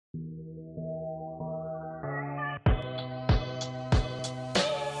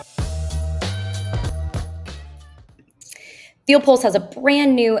FieldPulse has a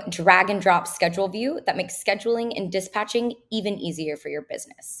brand new drag and drop schedule view that makes scheduling and dispatching even easier for your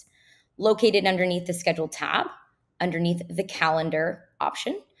business. Located underneath the schedule tab, underneath the calendar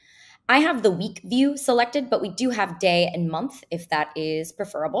option, I have the week view selected, but we do have day and month if that is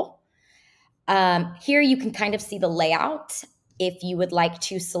preferable. Here you can kind of see the layout. If you would like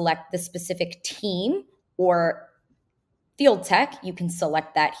to select the specific team or field tech, you can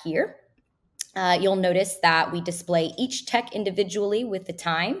select that here. You'll notice that we display each tech individually with the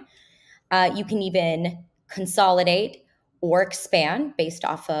time. You can even consolidate or expand based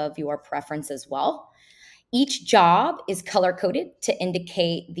off of your preference as well. Each job is color-coded to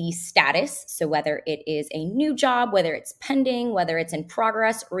indicate the status, so whether it is a new job, whether it's pending, whether it's in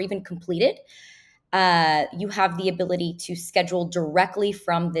progress, or even completed. You have the ability to schedule directly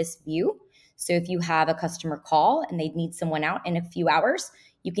from this view. So if you have a customer call and they need someone out in a few hours,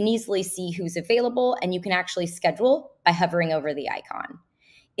 you can easily see who's available, and you can actually schedule by hovering over the icon.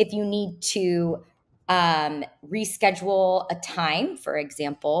 If you need to reschedule a time, for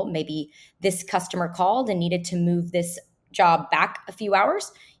example, maybe this customer called and needed to move this job back a few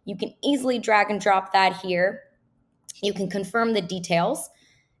hours, you can easily drag and drop that here. You can confirm the details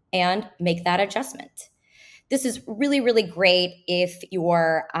and make that adjustment. This is really, really great if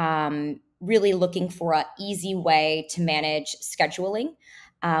you're really looking for an easy way to manage scheduling.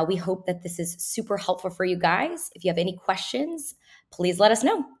 We hope that this is super helpful for you guys. If you have any questions, please let us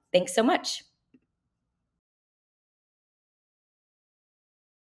know. Thanks so much.